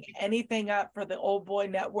bring anything up for the old boy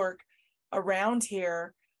network around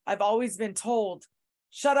here. I've always been told,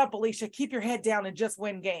 "Shut up, Alicia, keep your head down and just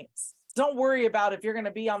win games. Don't worry about if you're going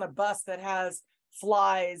to be on a bus that has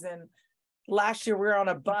flies." And last year we were on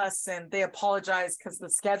a bus and they apologized because the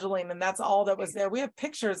scheduling, and that's all that was there. We have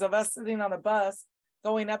pictures of us sitting on a bus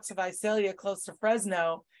going up to Visalia, close to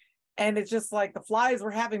Fresno. And it's just like the flies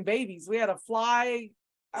were having babies. We had a fly.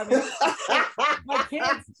 I mean, my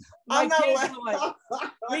kids were like,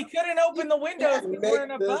 we couldn't open the windows because we're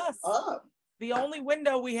in a bus. The only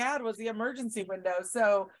window we had was the emergency window.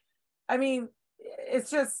 So, I mean, it's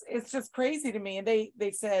just crazy to me. And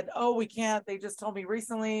they said, "Oh, we can't." They just told me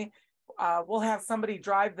recently, "We'll have somebody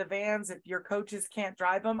drive the vans if your coaches can't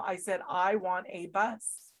drive them." I said, "I want a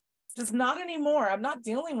bus." Just not anymore. I'm not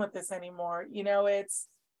dealing with this anymore. You know,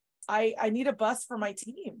 I need a bus for my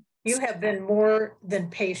team. You have been more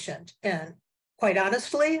than patient. And quite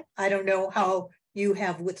honestly, I don't know how you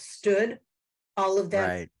have withstood all of that.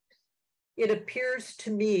 Right. It appears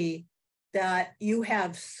to me that you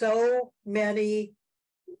have so many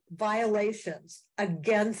violations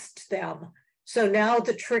against them. So now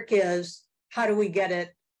the trick is, how do we get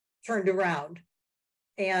it turned around?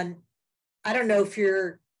 And I don't know if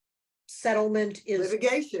your settlement is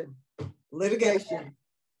litigation.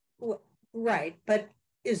 Right. But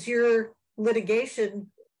is your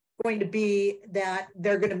litigation going to be that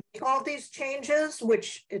they're going to make all these changes,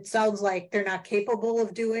 which it sounds like they're not capable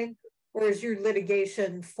of doing? Or is your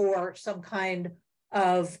litigation for some kind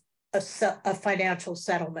of a financial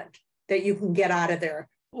settlement that you can get out of there?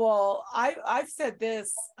 Well, I've said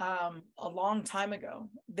this a long time ago.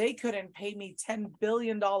 They couldn't pay me $10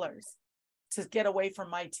 billion to get away from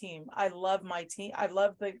my team. I love my team. I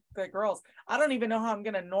love the girls. I don't even know how I'm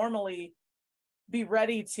going to normally be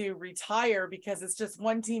ready to retire, because it's just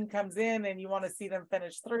one team comes in and you want to see them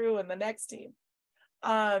finish through, and the next team.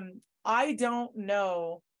 I don't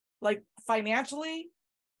know, like financially,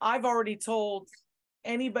 I've already told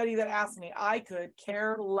anybody that asked me, I could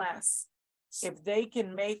care less if they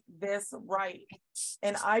can make this right.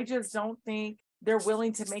 And I just don't think they're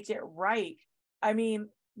willing to make it right. I mean,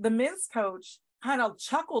 the men's coach kind of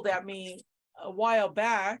chuckled at me a while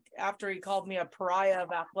back after he called me a pariah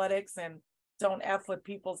of athletics and don't F with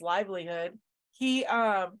people's livelihood. He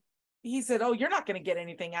said, "Oh, you're not going to get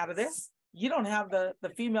anything out of this. You don't have the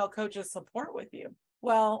female coach's support with you."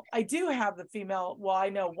 Well, I do have the female. Well, I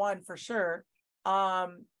know one for sure.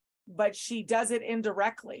 But she does it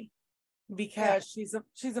indirectly because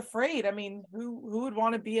she's afraid. I mean, who would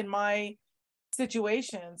want to be in my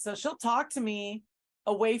situation? So she'll talk to me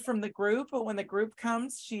away from the group, but when the group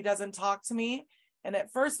comes, she doesn't talk to me. And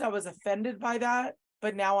at first I was offended by that,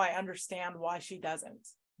 but now I understand why she doesn't.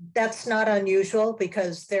 That's not unusual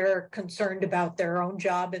because they're concerned about their own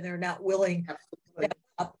job and they're not willing to step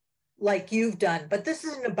up like you've done. But this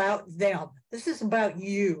isn't about them. This is about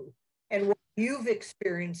you and what you've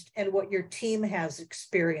experienced and what your team has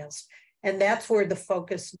experienced. And that's where the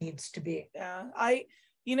focus needs to be. Yeah,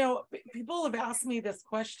 people have asked me this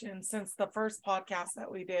question since the first podcast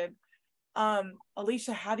that we did.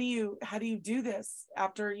 Alicia, how do you do this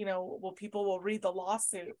after, people will read the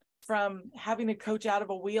lawsuit from having to coach out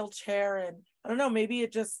of a wheelchair? And I don't know, maybe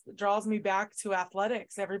it just draws me back to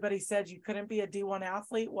athletics. Everybody said you couldn't be a D1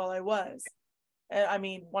 athlete. Well, I was. I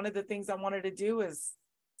mean, one of the things I wanted to do is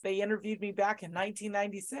they interviewed me back in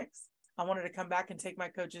 1996. I wanted to come back and take my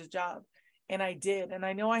coach's job. And I did. And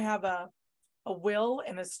I know I have a will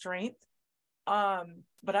and a strength.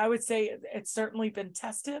 But I would say it's certainly been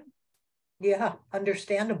tested. Yeah,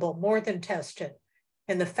 understandable, more than tested.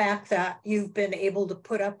 And the fact that you've been able to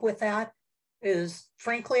put up with that is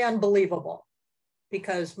frankly unbelievable,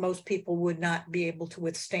 because most people would not be able to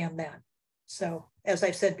withstand that. So as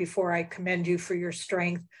I said before, I commend you for your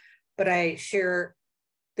strength, but I share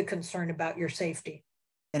the concern about your safety.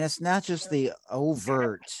 And it's not just the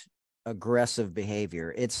overt aggressive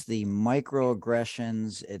behavior. It's the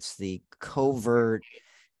microaggressions. It's the covert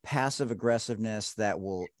passive aggressiveness that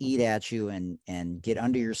will eat at you and get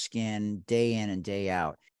under your skin day in and day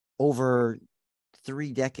out. Over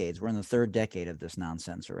 3 decades, we're in the 3rd decade of this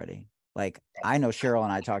nonsense already. Like, I know Cheryl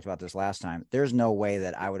and I talked about this last time. There's no way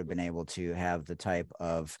that I would have been able to have the type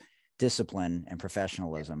of discipline and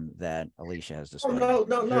professionalism that Alicia has displayed. Oh,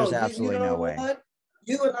 no. There's absolutely no way. What?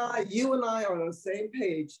 You and I are on the same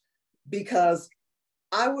page, because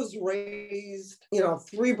I was raised,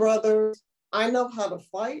 3 brothers. I know how to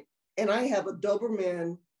fight, and I have a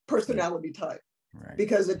Doberman personality type. Right.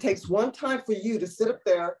 Because it takes one time for you to sit up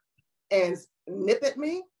there and nip at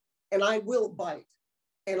me, and I will bite.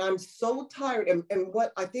 And I'm so tired. And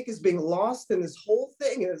what I think is being lost in this whole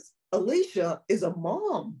thing is Alicia is a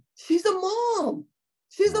mom. She's a mom.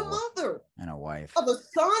 She's a mother. And a wife. Of a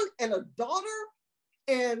son and a daughter.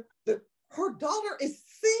 And her daughter is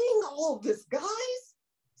seeing all of this, guys.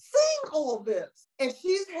 Seeing all of this. And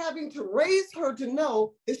she's having to raise her to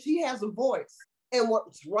know that she has a voice. And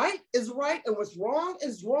what's right is right, and what's wrong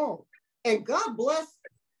is wrong. And God bless,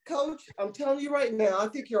 Coach. I'm telling you right now, I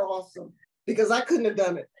think you're awesome, because I couldn't have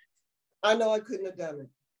done it. I know I couldn't have done it.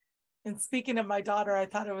 And speaking of my daughter, I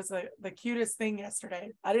thought it was the cutest thing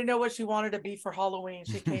yesterday. I didn't know what she wanted to be for Halloween.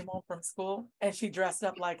 She came home from school and she dressed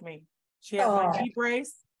up like me. She had my knee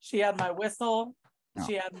brace. She had my whistle.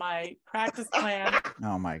 She had my practice plan.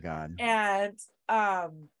 Oh my God. And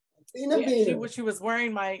she was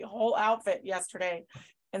wearing my whole outfit yesterday.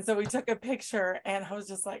 And so we took a picture and I was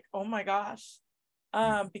just like, oh my gosh.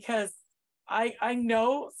 Because I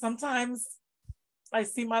know sometimes I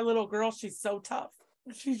see my little girl, she's so tough.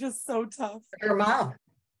 She's just so tough. Her mom,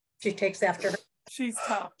 she takes after her. She's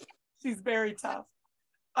tough. She's very tough.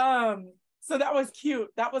 So that was cute.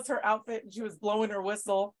 That was her outfit. She was blowing her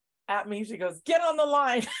whistle at me. She goes, "Get on the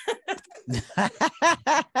line."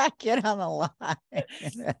 Get on the line.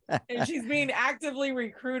 And she's being actively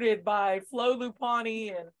recruited by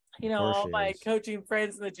Luppani and all my coaching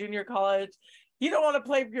friends in the junior college. You don't want to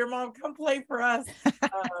play for your mom? Come play for us.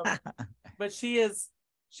 But she is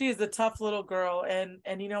a tough little girl. And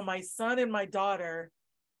my son and my daughter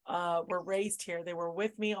were raised here. They were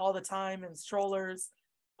with me all the time in strollers.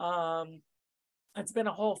 It's been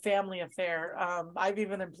a whole family affair. I've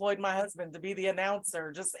even employed my husband to be the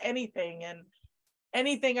announcer, just anything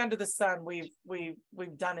under the sun. We've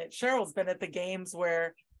done it. Cheryl's been at the games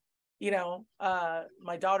where,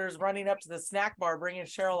 my daughter's running up to the snack bar, bringing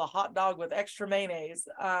Cheryl a hot dog with extra mayonnaise.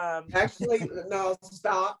 Actually, no,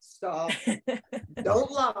 stop.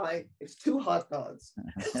 Don't lie. It's 2 hot dogs.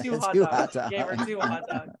 2 hot dogs. Gave her 2 hot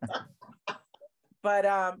dogs.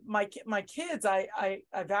 But my kids,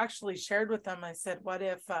 I've actually shared with them. I said, what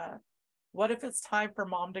if it's time for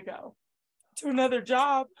mom to go to another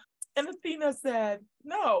job? And Athena said,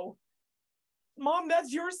 no, Mom,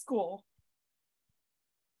 that's your school.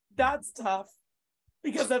 That's tough,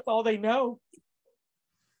 because that's all they know.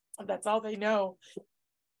 That's all they know.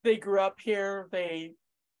 They grew up here.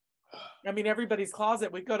 Everybody's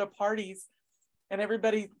closet. We go to parties and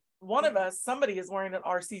somebody is wearing an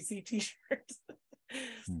RCC t-shirt.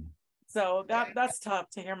 So that's tough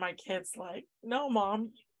to hear my kids like, no,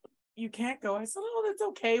 Mom, you can't go. I said, oh, that's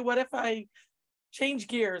okay. What if I change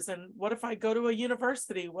gears? And what if I go to a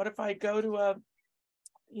university? What if I go to a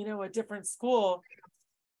different school?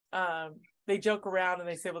 they joke around and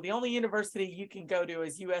they say, well, the only university you can go to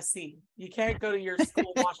is USC. You can't go to your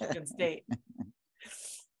school, Washington State.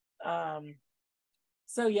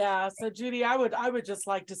 So yeah, so Judy, I would just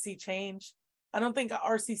like to see change. I don't think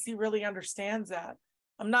RCC really understands that.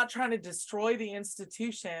 I'm not trying to destroy the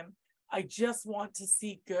institution. I just want to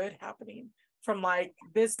see good happening from like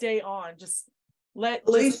this day on. Just let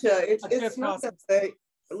Alicia, it's not that they,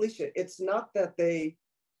 Alicia, it's not that they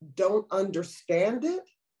don't understand it.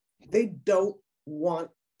 They don't want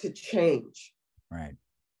to change. Right.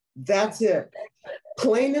 That's it.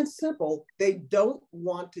 Plain and simple, they don't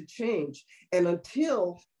want to change. And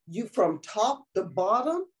until you from top to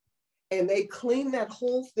bottom and they clean that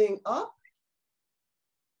whole thing up,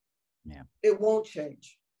 yeah, it won't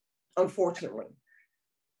change, unfortunately.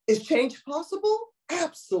 Is change possible?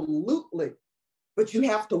 Absolutely. But you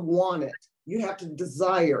have to want it. You have to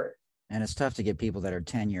desire it. And it's tough to get people that are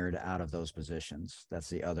tenured out of those positions. That's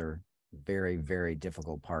the other very, very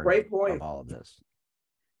difficult part of all of this.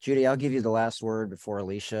 Judy, I'll give you the last word before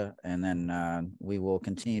Alicia, and then we will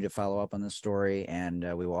continue to follow up on this story, and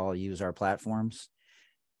we will all use our platforms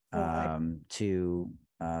to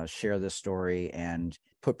share this story and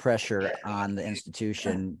put pressure on the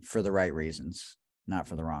institution for the right reasons, not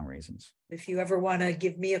for the wrong reasons. If you ever want to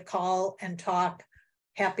give me a call and talk,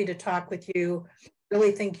 happy to talk with you.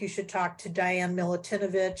 Really think you should talk to Diane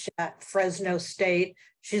Milutinovich at Fresno State.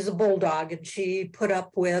 She's a bulldog, and she put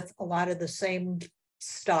up with a lot of the same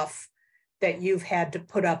stuff that you've had to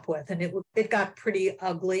put up with, and it got pretty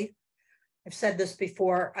ugly. I've said this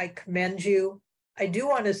before. I commend you. I do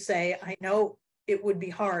want to say, I know it would be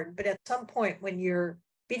hard, but at some point when you're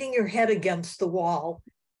beating your head against the wall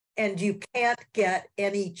and you can't get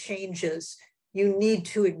any changes, you need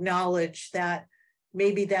to acknowledge that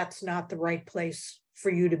maybe that's not the right place for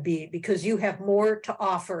you to be, because you have more to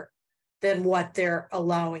offer than what they're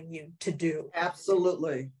allowing you to do.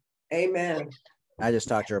 Absolutely. Amen. I just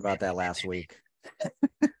talked to her about that last week.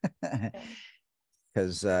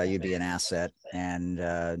 Because you'd be an asset, and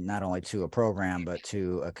not only to a program, but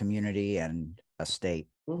to a community and a state.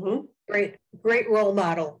 Mm-hmm. Great role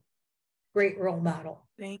model. Great role model.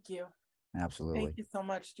 Thank you. Absolutely. Thank you so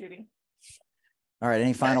much, Judy. All right.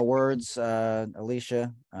 Any final words,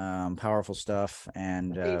 Alicia? Powerful stuff.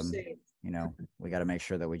 And, we got to make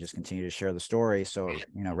sure that we just continue to share the story. So,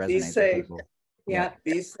 resonates be safe. with people. Yeah.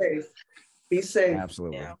 Be safe. Be safe.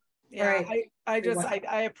 Absolutely. Yeah. Right.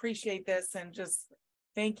 I appreciate this, and just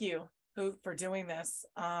thank you, Hoot, for doing this.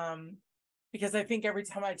 Because I think every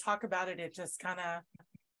time I talk about it, it just kind of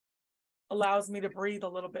allows me to breathe a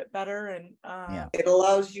little bit better. And it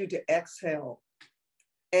allows you to exhale.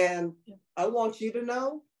 And I want you to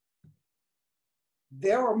know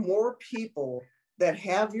there are more people that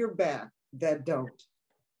have your back that don't.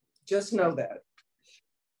 Just know that.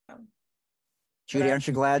 Judy, aren't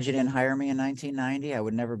you glad you didn't hire me in 1990? I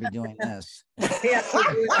would never be doing this. Yeah.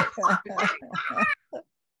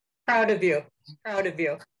 Proud of you. Proud of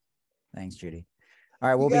you. Thanks, Judy. All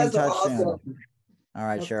right, we'll be in touch soon. All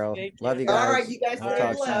right, Cheryl. Love you guys. All right, you guys. We'll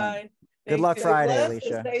talk soon. Good luck Friday,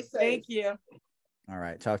 Alicia. Thank you. All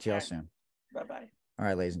right, talk to y'all soon. Bye-bye. All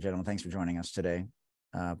right, ladies and gentlemen, thanks for joining us today.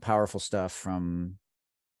 Powerful stuff from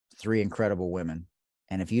three incredible women.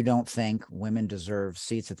 And if you don't think women deserve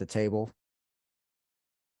seats at the table,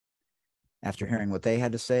 after hearing what they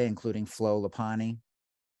had to say, including Flo Luppani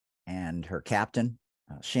and her captain,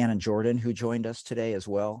 Shanon Jordan, who joined us today as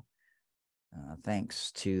well.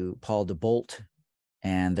 Thanks to Paul DeBolt.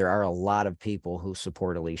 And there are a lot of people who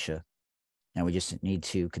support Alicia. And we just need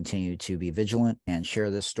to continue to be vigilant and share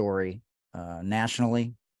this story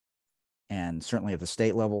nationally and certainly at the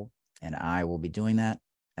state level. And I will be doing that.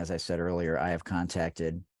 As I said earlier, I have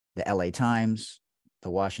contacted the LA Times, the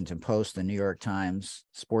Washington Post, the New York Times,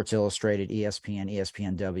 Sports Illustrated, ESPN,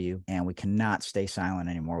 ESPNW, and we cannot stay silent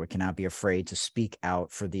anymore. We cannot be afraid to speak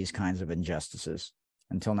out for these kinds of injustices.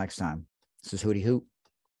 Until next time, this is Hootie Hoot.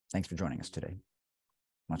 Thanks for joining us today.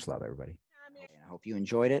 Much love, everybody. I hope you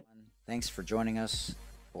enjoyed it. Thanks for joining us.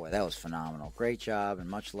 Boy, that was phenomenal. Great job, and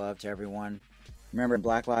much love to everyone. Remember,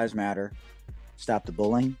 Black Lives Matter. Stop the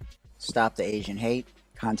bullying. Stop the Asian hate.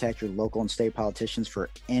 Contact your local and state politicians for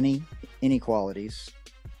any inequalities,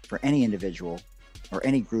 for any individual or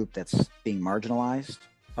any group that's being marginalized.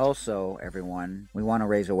 Also, everyone, we want to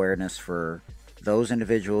raise awareness for those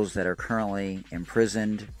individuals that are currently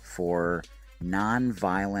imprisoned for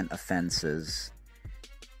non-violent offenses,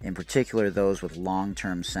 in particular those with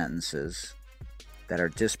long-term sentences that are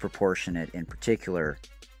disproportionate, in particular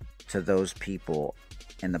to those people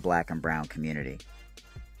in the Black and brown community.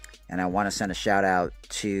 And I want to send a shout out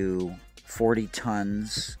to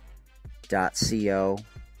 40tons.co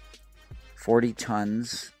 40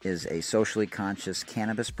 Tons is a socially conscious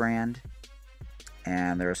cannabis brand,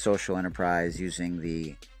 and they're a social enterprise using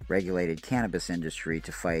the regulated cannabis industry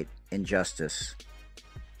to fight injustice,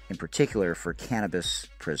 in particular for cannabis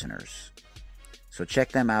prisoners. So check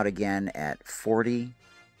them out again at 40,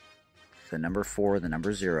 the number 4, the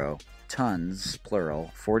number 0, tons,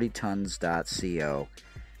 plural, 40tons.co,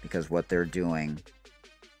 because what they're doing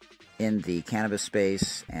in the cannabis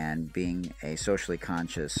space and being a socially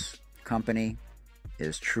conscious company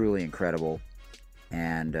is truly incredible,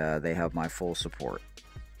 and they have my full support.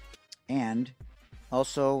 And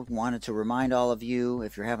also wanted to remind all of you,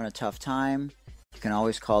 if you're having a tough time, you can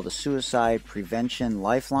always call the Suicide Prevention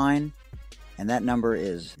Lifeline, and that number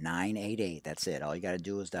is 988. That's it. All you got to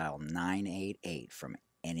do is dial 988 from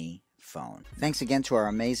any phone. Thanks again to our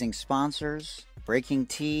amazing sponsors, Breaking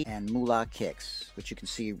Tea and Moolah Kicks, which you can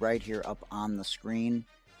see right here up on the screen.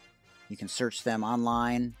 You can search them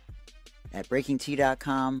online at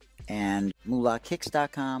breakingtea.com and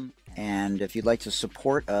moolahkicks.com. And if you'd like to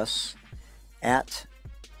support us at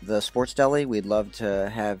the Sports Deli, we'd love to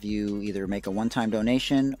have you either make a one-time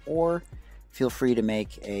donation or feel free to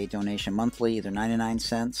make a donation monthly, either 99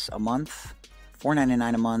 cents a month,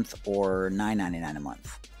 $4.99 a month, or $9.99 a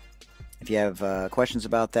month. If you have questions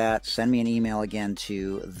about that, send me an email again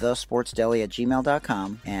to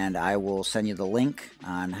thesportsdeli@gmail.com, and I will send you the link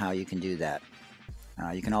on how you can do that.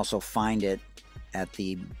 You can also find it at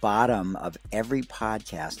the bottom of every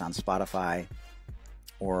podcast on Spotify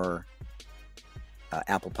or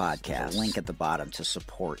Apple Podcasts. Link at the bottom to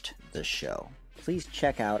support the show. Please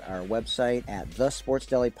check out our website at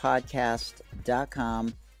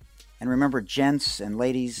thesportsdelipodcast.com. And remember, gents and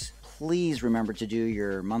ladies, please remember to do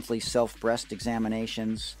your monthly self-breast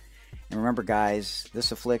examinations. And remember, guys,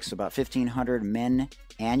 this afflicts about 1,500 men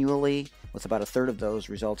annually, with about a third of those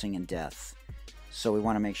resulting in death. So we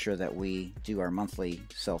want to make sure that we do our monthly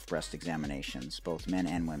self-breast examinations, both men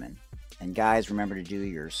and women. And guys, remember to do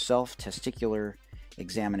your self-testicular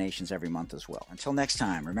examinations every month as well. Until next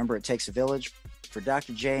time, remember, it takes a village. For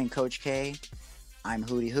Dr. J and Coach K, I'm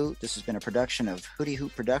Hootie Hoot. This has been a production of Hootie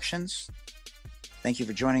Hoot Productions. Thank you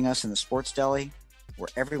for joining us in the Sports Deli, where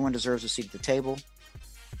everyone deserves a seat at the table.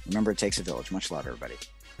 Remember, it takes a village. Much love, everybody.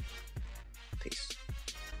 Peace.